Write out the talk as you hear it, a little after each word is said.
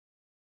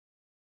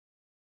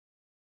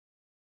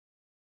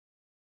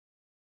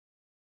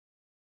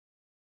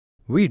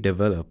We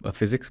develop a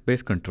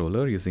physics-based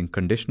controller using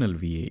conditional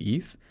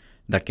VAEs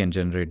that can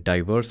generate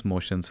diverse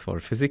motions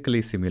for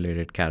physically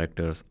simulated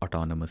characters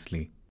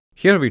autonomously.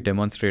 Here we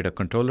demonstrate a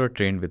controller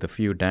trained with a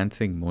few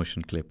dancing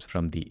motion clips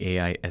from the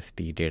AIST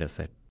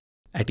dataset.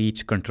 At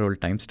each control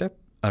time step,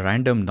 a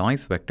random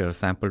noise vector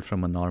sampled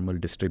from a normal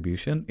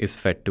distribution is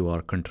fed to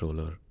our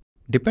controller.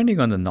 Depending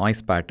on the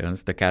noise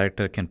patterns, the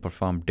character can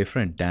perform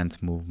different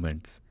dance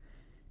movements.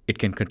 It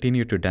can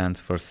continue to dance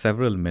for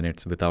several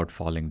minutes without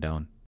falling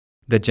down.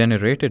 The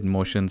generated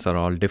motions are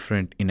all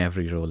different in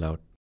every rollout.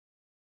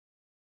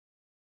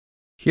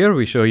 Here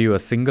we show you a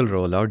single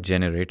rollout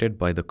generated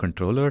by the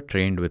controller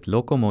trained with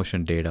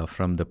Locomotion data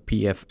from the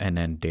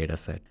PFNN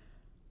dataset.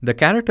 The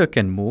character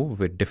can move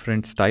with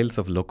different styles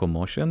of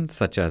locomotion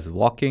such as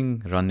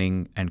walking,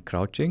 running, and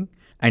crouching,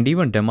 and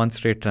even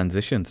demonstrate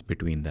transitions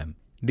between them.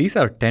 These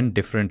are 10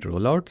 different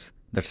rollouts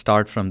that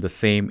start from the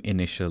same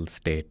initial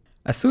state.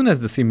 As soon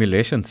as the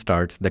simulation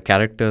starts, the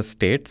character's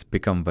states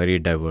become very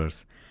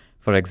diverse.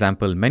 For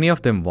example, many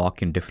of them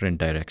walk in different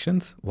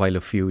directions, while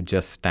a few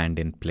just stand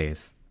in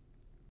place.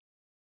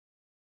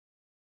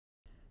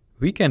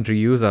 We can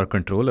reuse our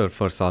controller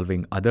for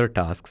solving other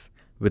tasks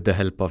with the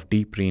help of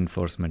deep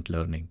reinforcement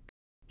learning.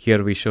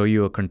 Here we show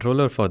you a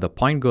controller for the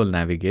point goal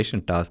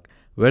navigation task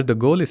where the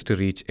goal is to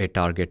reach a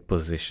target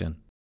position.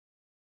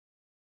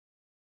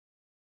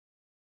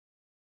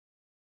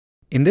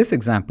 In this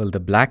example, the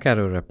black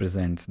arrow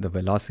represents the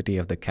velocity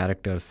of the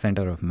character's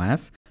center of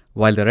mass,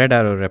 while the red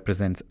arrow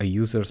represents a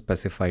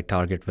user-specified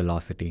target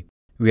velocity.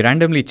 We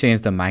randomly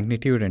change the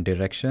magnitude and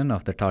direction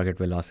of the target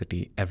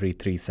velocity every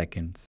 3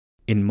 seconds.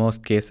 In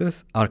most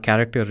cases, our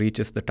character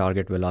reaches the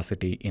target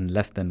velocity in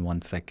less than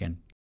 1 second.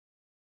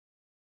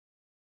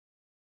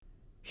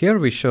 Here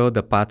we show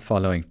the path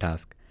following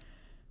task,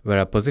 where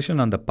a position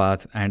on the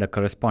path and a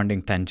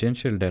corresponding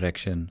tangential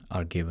direction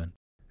are given.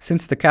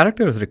 Since the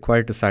character is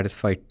required to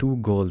satisfy 2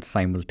 goals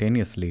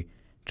simultaneously,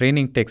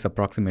 training takes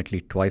approximately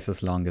twice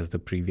as long as the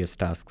previous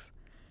tasks.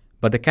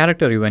 But the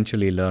character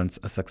eventually learns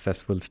a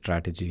successful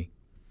strategy.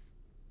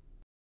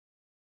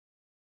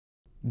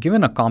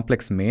 Given a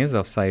complex maze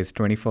of size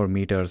 24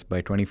 meters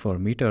by 24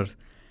 meters,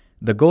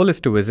 the goal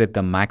is to visit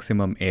the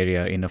maximum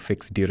area in a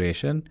fixed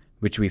duration,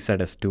 which we set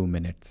as 2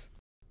 minutes.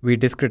 We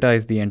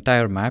discretize the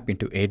entire map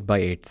into 8 by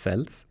 8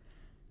 cells.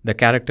 The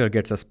character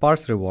gets a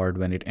sparse reward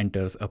when it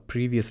enters a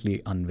previously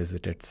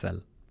unvisited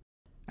cell.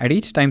 At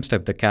each time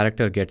step, the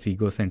character gets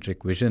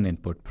egocentric vision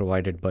input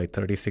provided by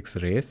 36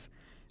 rays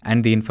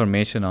and the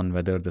information on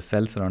whether the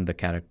cells around the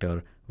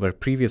character were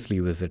previously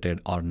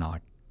visited or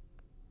not.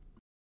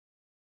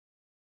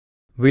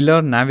 We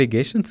learn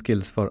navigation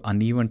skills for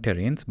uneven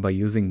terrains by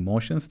using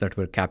motions that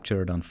were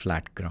captured on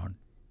flat ground.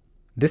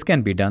 This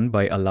can be done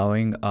by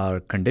allowing our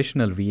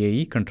conditional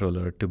VAE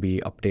controller to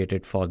be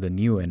updated for the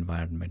new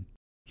environment.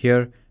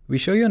 Here, we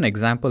show you an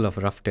example of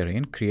rough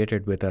terrain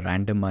created with a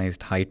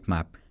randomized height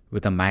map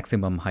with a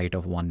maximum height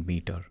of 1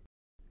 meter.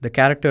 The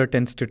character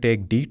tends to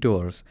take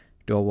detours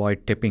to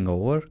avoid tipping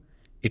over.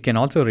 It can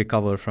also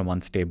recover from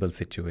unstable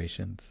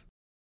situations.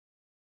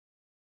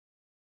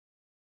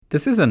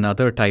 This is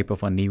another type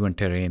of uneven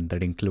terrain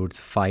that includes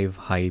 5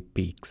 high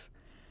peaks.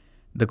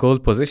 The goal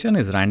position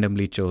is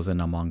randomly chosen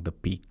among the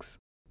peaks.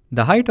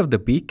 The height of the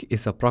peak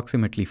is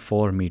approximately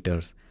 4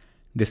 meters.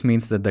 This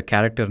means that the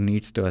character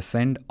needs to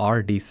ascend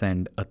or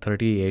descend a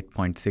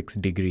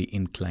 38.6 degree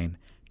incline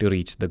to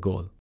reach the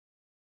goal.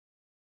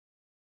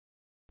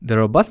 The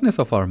robustness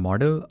of our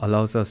model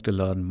allows us to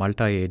learn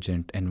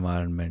multi-agent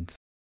environments.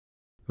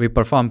 We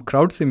perform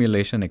crowd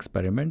simulation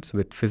experiments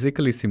with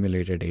physically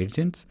simulated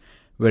agents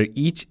where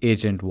each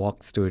agent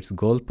walks to its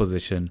goal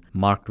position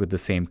marked with the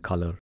same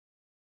color.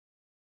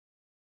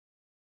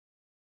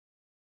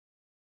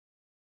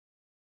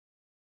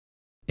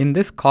 In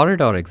this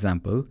corridor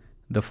example,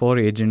 the 4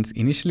 agents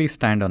initially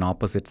stand on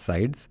opposite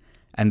sides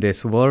and they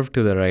swerve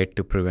to the right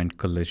to prevent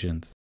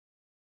collisions.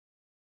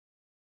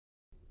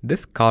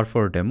 This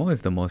Carrefour demo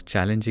is the most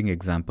challenging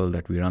example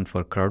that we run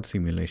for crowd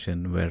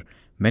simulation where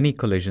many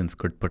collisions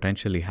could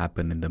potentially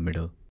happen in the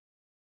middle.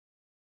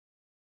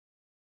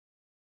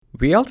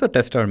 We also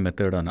test our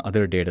method on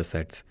other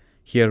datasets.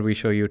 Here we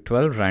show you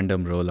 12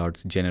 random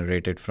rollouts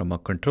generated from a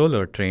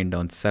controller trained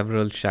on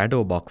several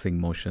shadow boxing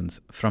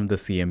motions from the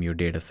CMU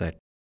dataset.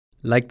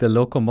 Like the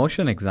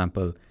Locomotion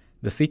example,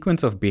 the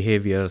sequence of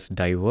behaviors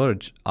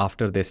diverge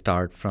after they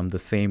start from the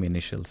same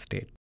initial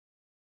state.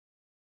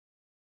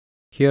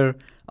 Here,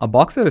 a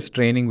boxer is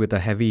training with a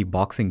heavy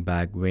boxing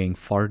bag weighing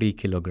 40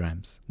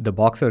 kilograms. The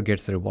boxer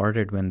gets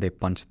rewarded when they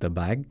punch the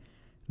bag.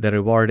 The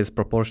reward is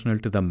proportional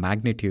to the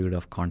magnitude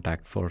of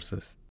contact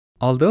forces.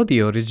 Although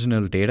the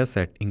original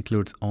dataset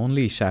includes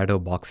only shadow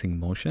boxing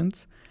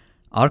motions,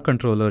 our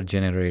controller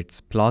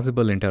generates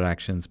plausible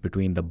interactions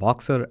between the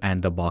boxer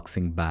and the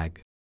boxing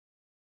bag.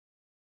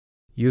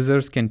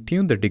 Users can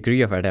tune the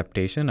degree of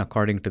adaptation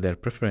according to their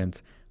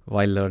preference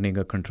while learning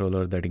a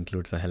controller that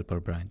includes a helper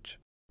branch.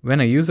 When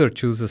a user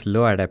chooses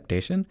low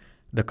adaptation,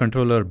 the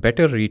controller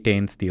better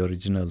retains the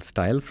original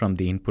style from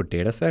the input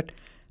dataset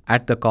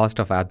at the cost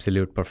of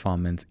absolute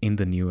performance in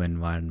the new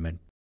environment.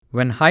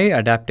 When high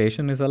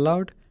adaptation is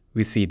allowed,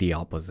 we see the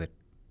opposite.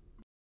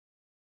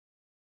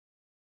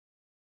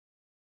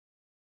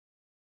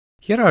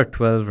 Here are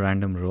 12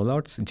 random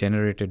rollouts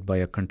generated by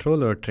a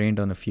controller trained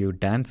on a few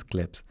dance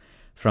clips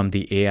from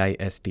the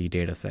AIST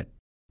dataset.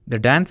 The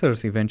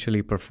dancers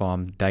eventually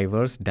perform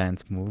diverse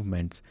dance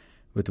movements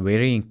with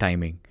varying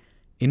timing.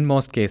 In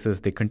most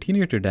cases, they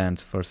continue to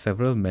dance for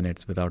several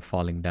minutes without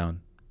falling down.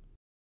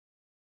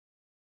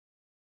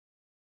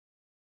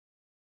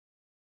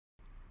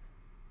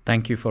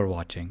 Thank you for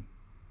watching.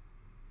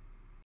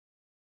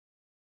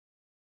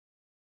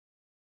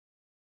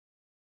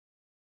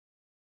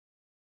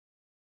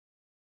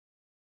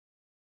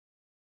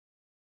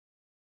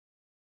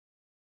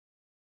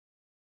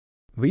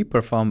 We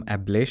perform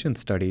ablation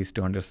studies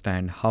to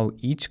understand how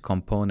each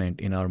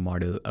component in our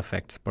model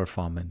affects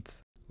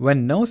performance.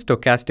 When no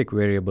stochastic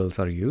variables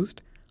are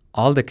used,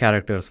 all the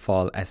characters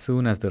fall as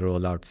soon as the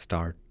rollouts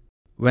start.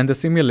 When the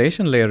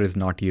simulation layer is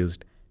not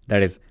used,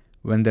 that is,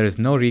 when there is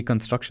no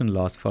reconstruction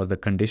loss for the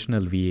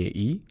conditional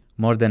VAE,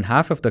 more than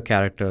half of the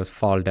characters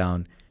fall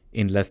down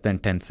in less than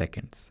 10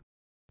 seconds.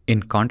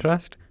 In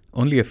contrast,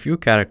 only a few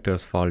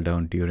characters fall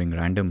down during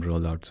random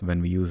rollouts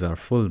when we use our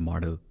full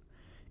model.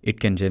 It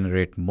can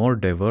generate more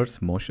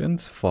diverse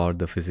motions for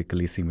the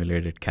physically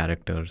simulated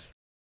characters.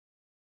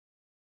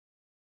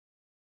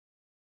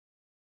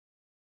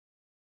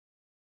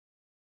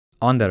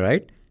 On the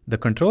right, the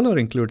controller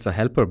includes a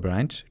helper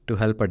branch to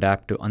help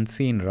adapt to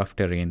unseen rough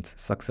terrains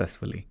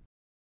successfully.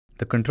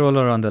 The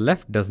controller on the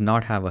left does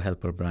not have a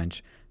helper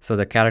branch, so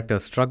the character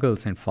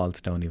struggles and falls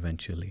down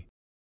eventually.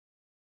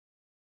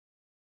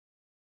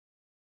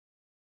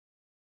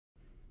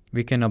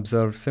 We can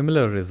observe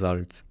similar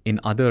results in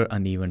other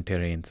uneven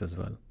terrains as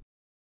well.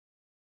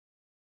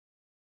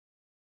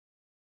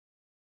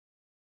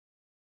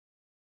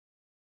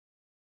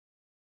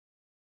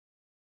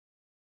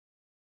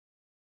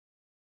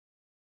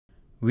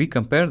 We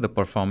compare the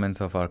performance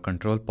of our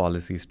control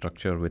policy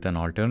structure with an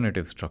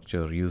alternative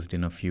structure used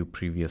in a few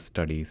previous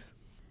studies.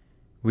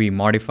 We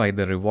modify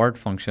the reward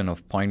function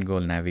of point goal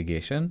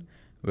navigation,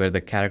 where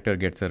the character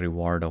gets a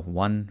reward of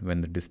 1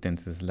 when the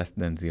distance is less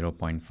than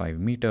 0.5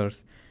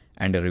 meters,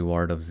 and a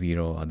reward of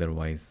 0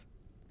 otherwise.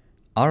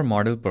 Our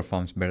model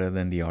performs better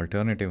than the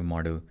alternative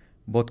model,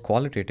 both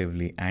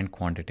qualitatively and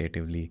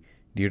quantitatively,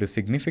 due to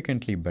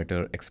significantly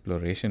better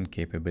exploration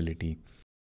capability